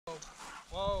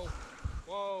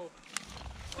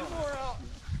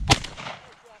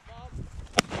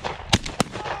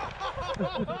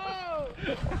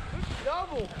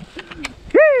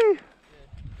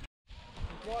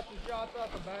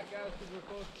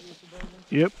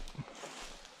Yep.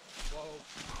 Whoa.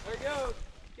 There he goes.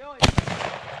 Kill him.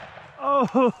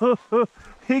 Oh,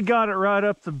 he got it right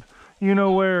up to you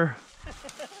know where.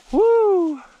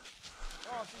 Woo!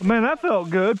 Man, that felt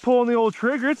good, pulling the old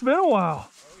trigger. It's been a while.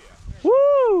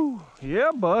 Woo!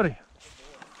 Yeah, buddy.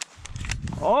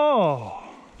 Oh.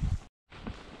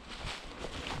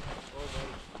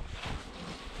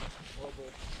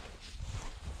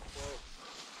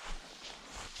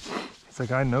 It's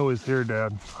like, I know he's here,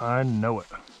 Dad. I know it.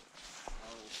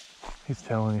 He's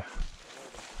telling you.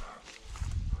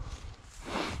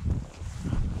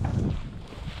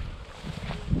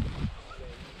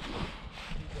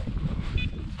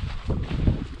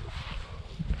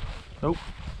 Nope.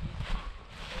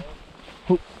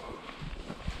 Oh.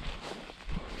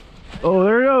 Oh,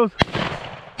 there he goes.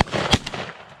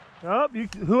 Oh,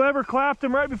 whoever clapped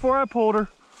him right before I pulled her.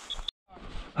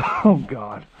 Oh,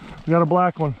 God. We got a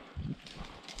black one.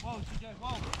 Whoa, CJ,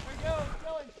 whoa. There he goes.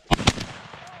 Kill him.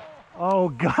 Oh,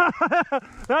 God.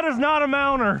 That is not a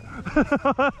mounter.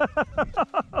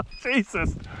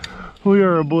 Jesus. We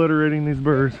are obliterating these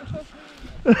birds.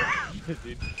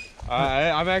 Dude,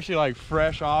 I'm actually like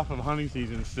fresh off of hunting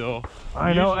season still.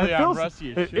 I know. Usually I'm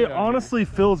rusty as shit. It honestly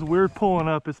feels weird pulling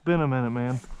up. It's been a minute,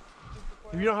 man.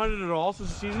 Have you not hunted at all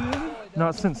since the season ended?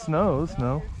 Not since snows,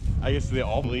 no. I guess they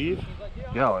all leave.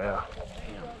 Yeah, oh, yeah.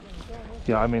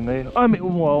 Yeah, I mean,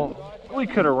 well, we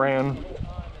could have ran.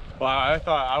 Well, I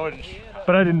thought I would.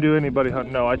 But I didn't do anybody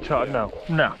hunting. No,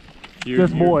 no.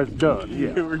 This boy's done.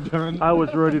 Yeah. You were done? I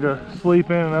was ready to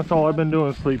sleep in, and that's all I've been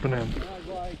doing, sleeping in.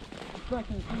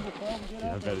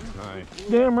 Yeah, I bet it's nice.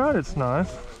 Damn right it's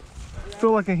nice. I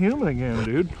feel like a human again,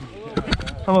 dude.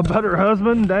 I'm a better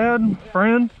husband, dad,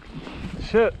 friend.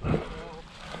 Shit.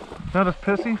 Not as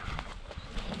pissy.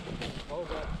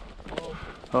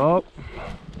 Oh.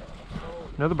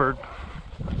 Another bird.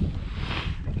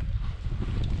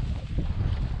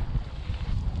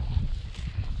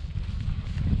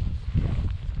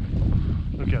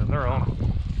 Look at them, they're on them.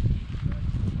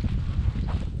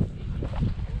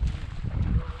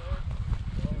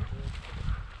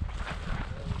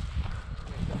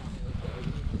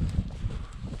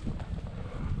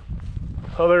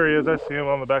 Oh, there he is. I see him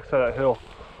on the backside of that hill.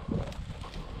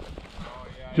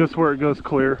 Just where it goes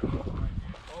clear.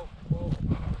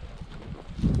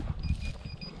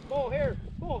 Bull here.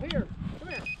 Bull here. Come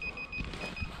here.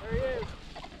 There he is.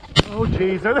 Oh,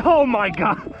 jeez. Oh, my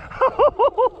God.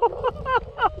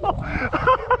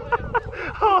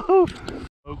 Oh,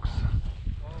 folks.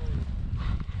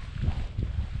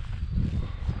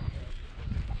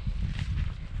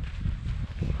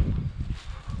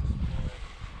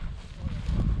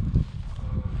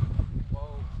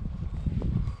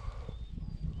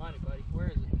 Find it, buddy. Where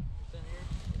is it? It's in here.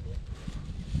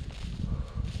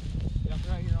 Yep,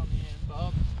 right here on the end,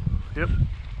 Bob. Yep.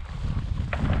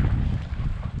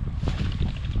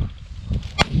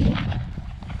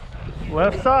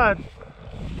 Left side.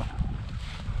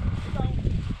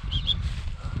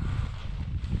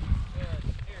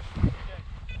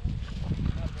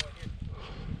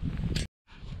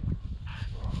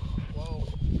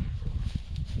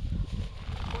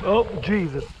 Oh,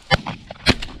 Jesus.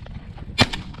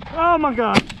 Oh my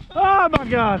God. Oh my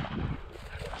God.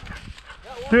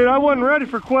 Dude, I wasn't ready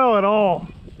for quail at all.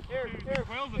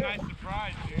 Quail's a nice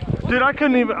surprise, Dude, I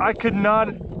could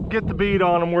not get the bead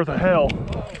on him worth of hell. I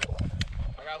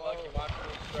got lucky.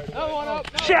 Another one up.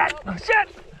 Shit! Shit!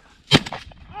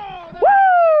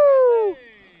 Woo!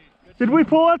 Did we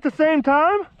pull at the same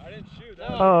time? I didn't shoot.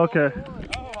 Oh, okay.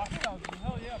 Oh, I thought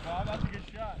hell yeah, Bob. That's a good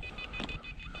shot.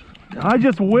 I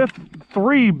just whiffed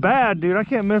 3 bad, dude. I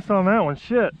can't miss on that one.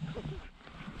 Shit.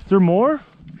 Is there more?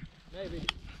 Maybe.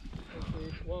 Let's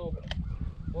see. Whoa.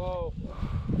 Whoa.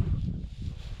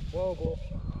 Whoa, bull.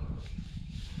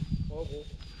 Whoa, bull.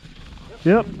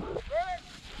 Yep. Dude,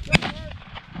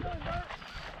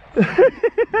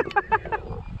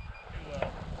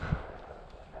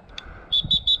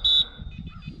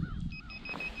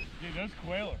 those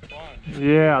quail are fun.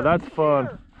 Yeah, that's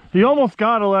fun. You almost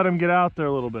got to let him get out there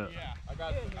a little bit. Yeah, I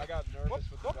got nervous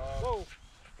with the dog. Whoa.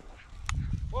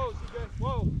 Whoa, CJ.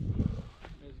 Whoa.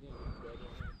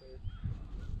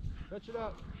 Fetch it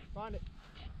up. Find it.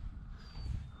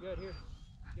 Good here.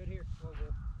 Good here. Whoa,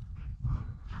 whoa.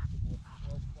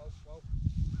 Whoa, whoa, whoa.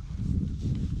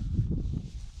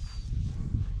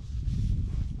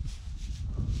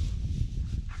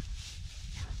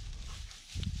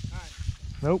 Nice.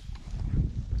 Nope.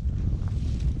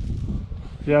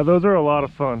 Yeah, those are a lot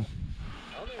of fun.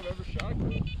 I don't think I've ever shot a quail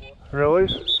before. Really?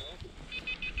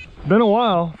 Been a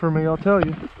while for me, I'll tell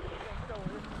you.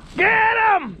 Get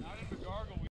him!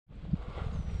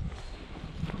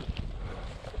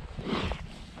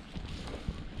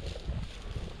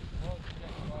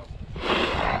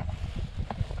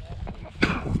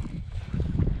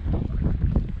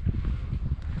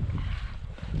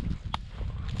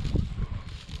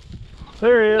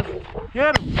 There he is.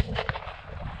 Get him.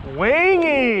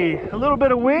 Wingy. A little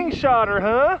bit of wing shotter,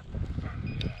 huh?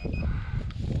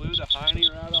 Blew the hiney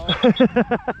right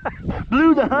off.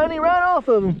 Blew the honey right off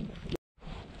of him.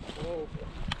 Whoa.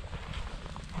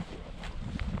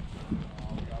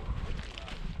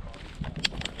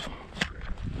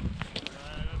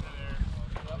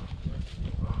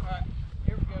 Alright,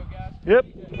 here we go, guys. Yep.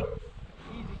 Easy.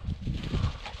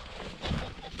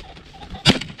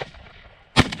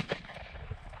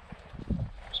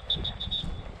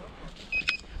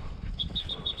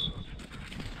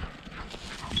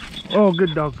 Oh,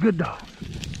 good dogs, good dogs.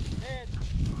 Dead.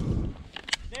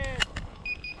 Dead.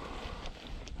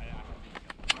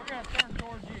 We're gonna turn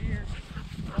towards you here,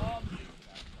 Bob.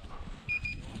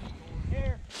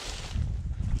 Here.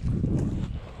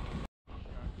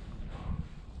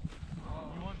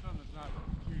 You want something that's not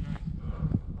too nice.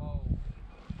 Whoa.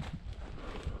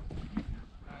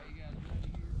 Alright, you guys ready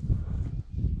here?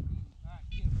 Alright,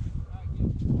 get him.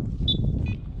 Alright,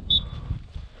 get him.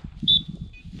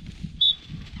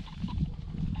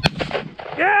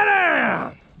 Get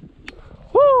him!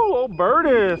 Woo, old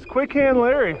Burtis. Quick hand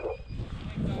Larry.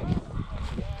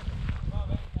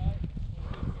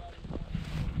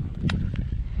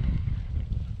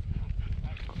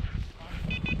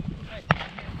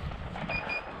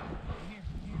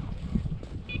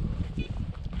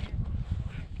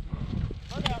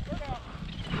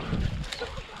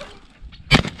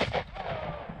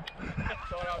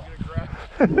 Thought I was gonna grab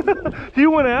it. You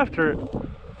went after it.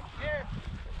 Here.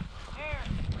 Here.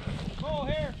 Pull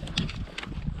here.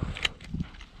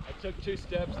 I took 2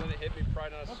 steps, then it hit me.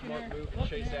 Probably not a smart move to Look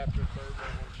chase here. after a third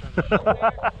one.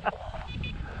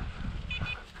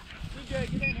 CJ,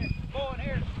 get in here. Pull in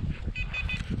here.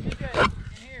 CJ, in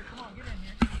here. Come on, get in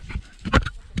here.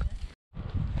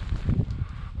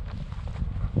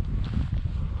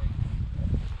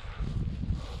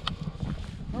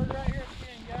 Bird right here at the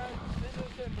end, guys. Into the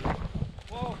timber.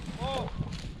 Whoa, whoa.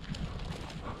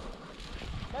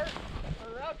 Bird,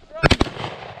 up.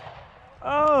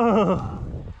 Oh,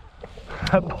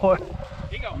 that boy. Here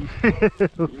you go.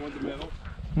 You want the middle?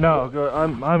 No, go.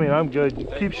 I'm good.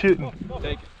 Keep shooting.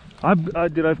 Take it.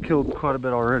 I've killed quite a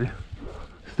bit already.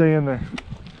 Stay in there.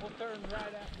 We'll turn right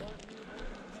at both of you.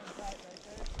 Both of you hang tight right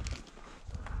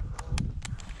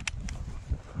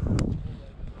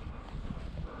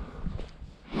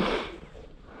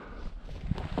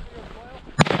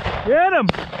there. Get him!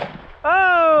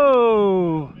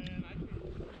 Oh!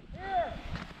 Here!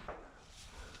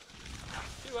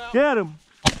 Two out. Get him!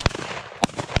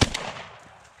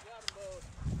 Got 'em both.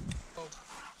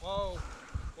 Whoa.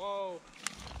 Whoa.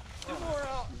 Two more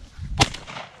out.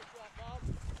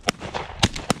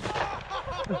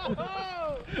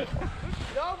 Oh!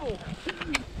 Double.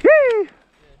 Yee!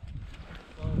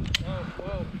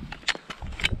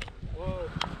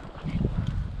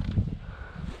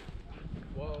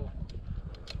 Whoa.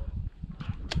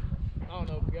 I don't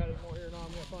know if we got any more here or not.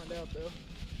 I'm gonna find out though.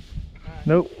 Alright.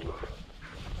 Nope.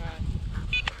 Alright.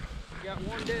 We got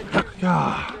one dead here.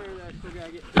 God. There that I still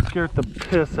gotta get. Scared the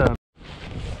piss out of me.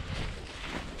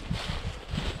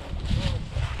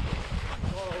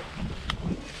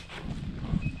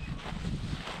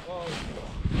 Whoa.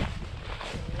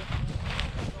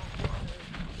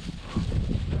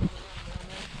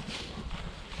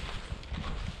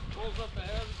 Pulls up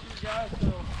ahead of you guys,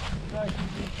 so try to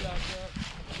keep these guys up.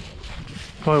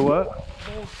 Probably what?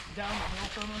 Pulls down the hill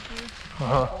from us here.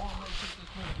 Uh-huh. Pull and make sure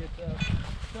this one gets up.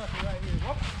 Stuff it right here.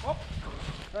 Whoop, whoop.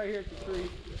 Right here at the tree.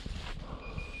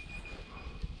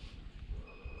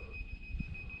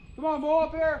 Come on, boy,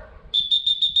 up here.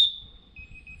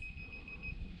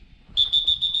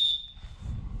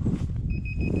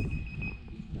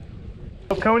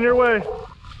 Coming your way.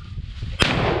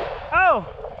 Oh!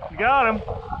 You got him.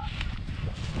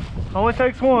 Only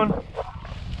takes one.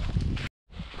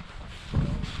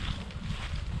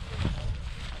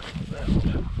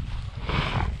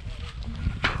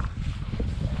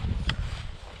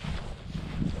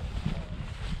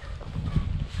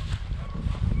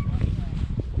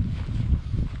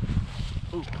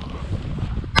 Ooh.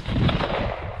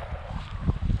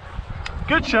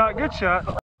 Good shot, good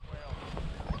shot.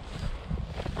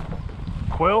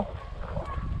 Quail?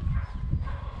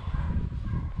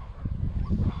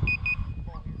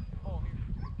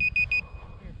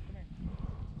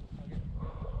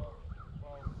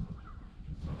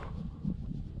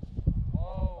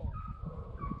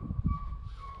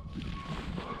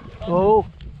 Oh.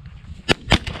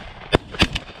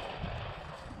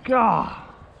 God.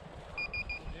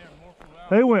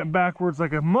 They went backwards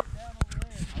like a mu-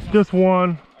 Just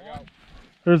one.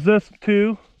 There's this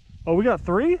 2. Oh, we got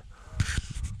 3?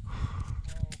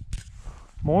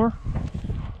 More?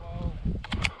 Whoa.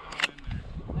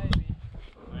 Maybe.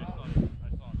 I saw it.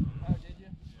 Oh, did you?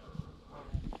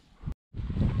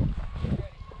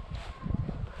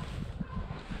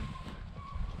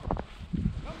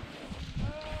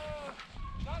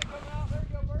 Got it coming out. There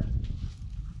you go, Bert.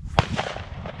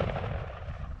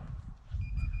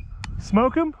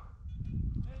 Smoke him?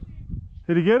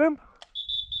 Did he get him?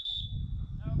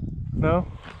 No?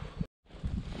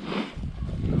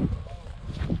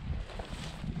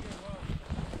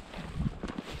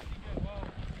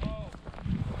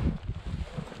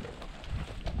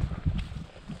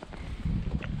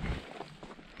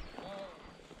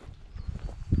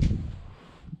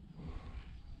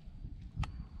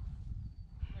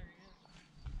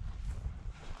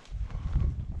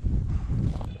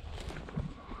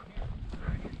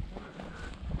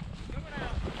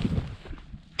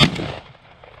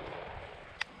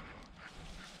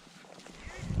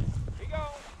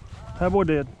 That boy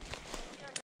did.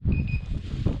 We're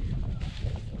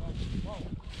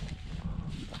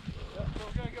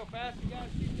gonna go fast. You guys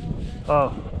keep going there.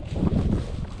 Oh.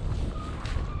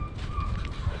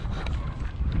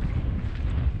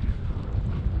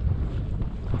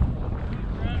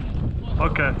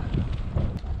 Okay.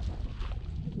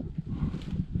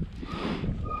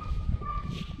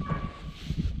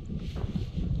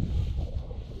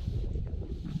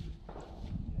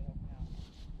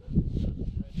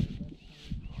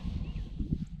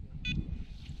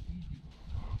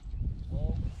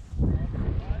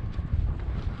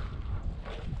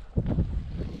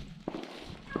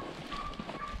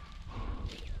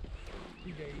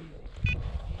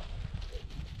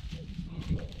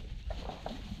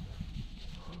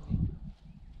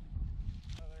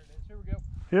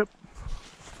 Yep.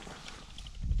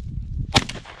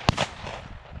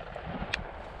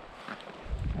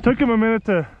 Took him a minute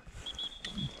to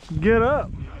get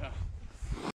up.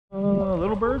 Yeah.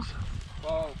 Little birds?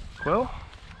 Whoa. Quail?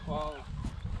 Whoa.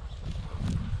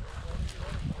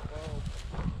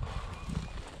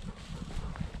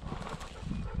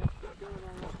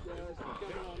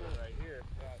 Right here.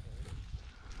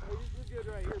 Oh, you're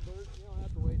good right here, Bert. You don't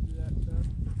have to wade through that stuff.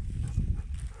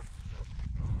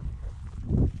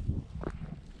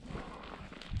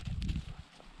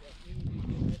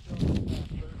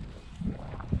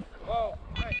 Whoa.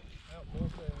 Hey.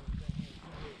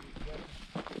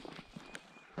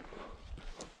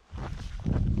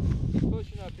 Keep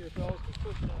pushing up here, fellas. Keep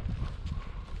pushing up.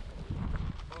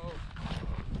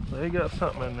 Whoa. They got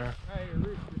something in there. Right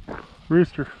here,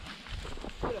 rooster.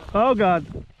 Rooster. Oh God.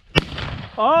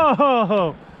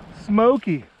 Oh,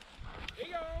 smoky. Here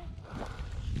you go.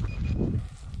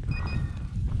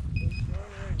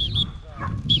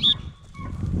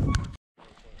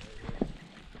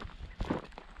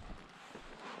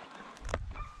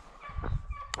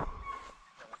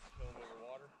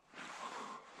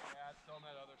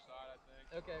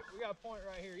 Okay, we got a point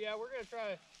right here. Yeah, we're gonna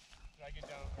try. Should I get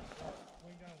down?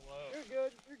 Way down low. You're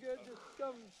good. You're good. Just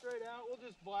come straight out. We'll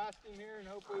just blast him here and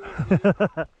hopefully we'll get him.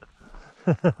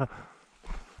 All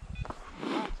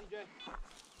right, CJ.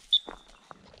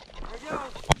 There we go.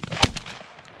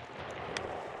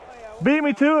 Oh, yeah, Beat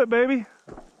me to it, baby.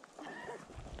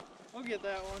 We'll get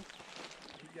that one.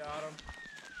 We got him.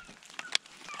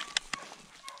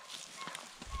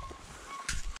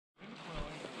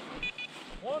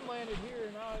 One landed here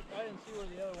and I didn't see where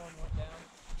the other one went down.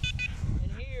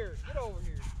 And here, get over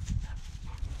here.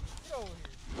 Get over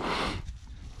here.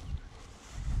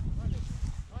 Find it.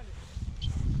 Find it.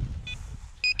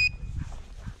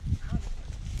 Find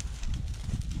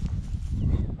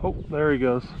it. Oh, there he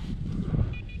goes.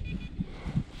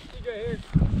 CJ here.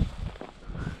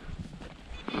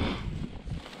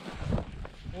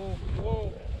 Whoa,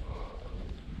 whoa.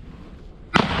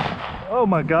 Oh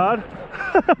my God.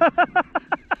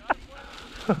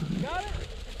 Got it?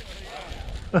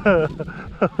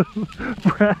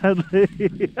 Bradley.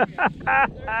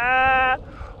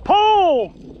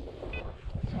 Pull!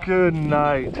 Good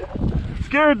night.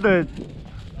 Scared the...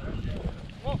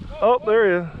 Whoa, whoa, Oh, there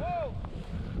he is. whoa.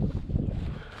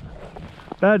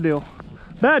 Bad deal.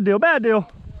 Bad deal, bad deal.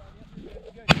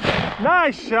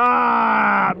 Nice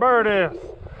shot, Birdie.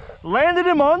 Landed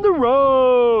him on the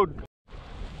road.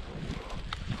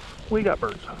 We got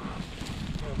birds.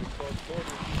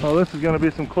 Oh, this is going to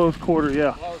be some close quarter,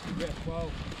 yeah. Whoa, CJ,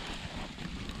 whoa.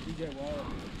 CJ, whoa.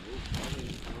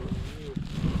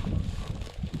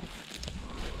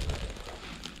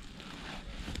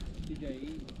 CJ,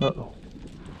 easy. Uh-oh.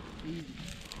 Easy.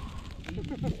 Easy.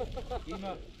 Get him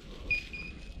up.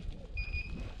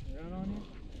 Run on you?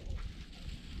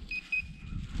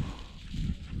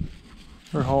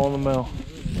 They're hauling them out.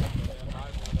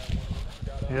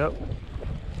 Yep.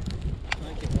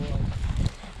 Thank you, boy.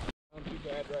 I'm too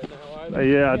bad right now.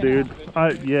 Yeah, dude.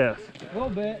 Yes. A little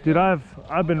bit. Dude,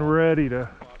 I've been ready to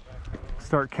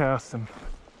start casting.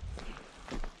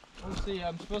 We'll see.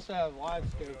 I'm supposed to have live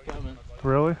scope coming.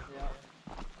 Really? Yeah.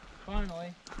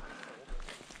 Finally.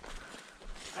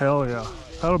 Hell yeah.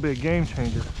 That'll be a game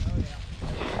changer.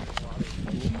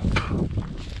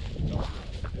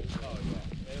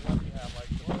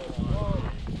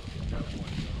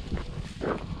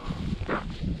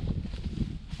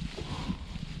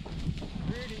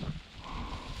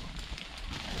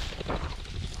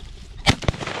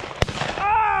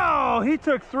 Oh, he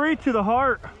took 3 to the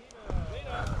heart.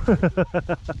 Another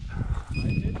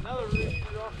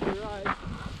rooster off to the right.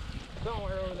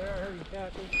 Somewhere over there, I heard him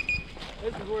cackle.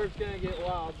 This is where it's going to get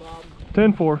wild, Bob.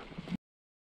 10-4.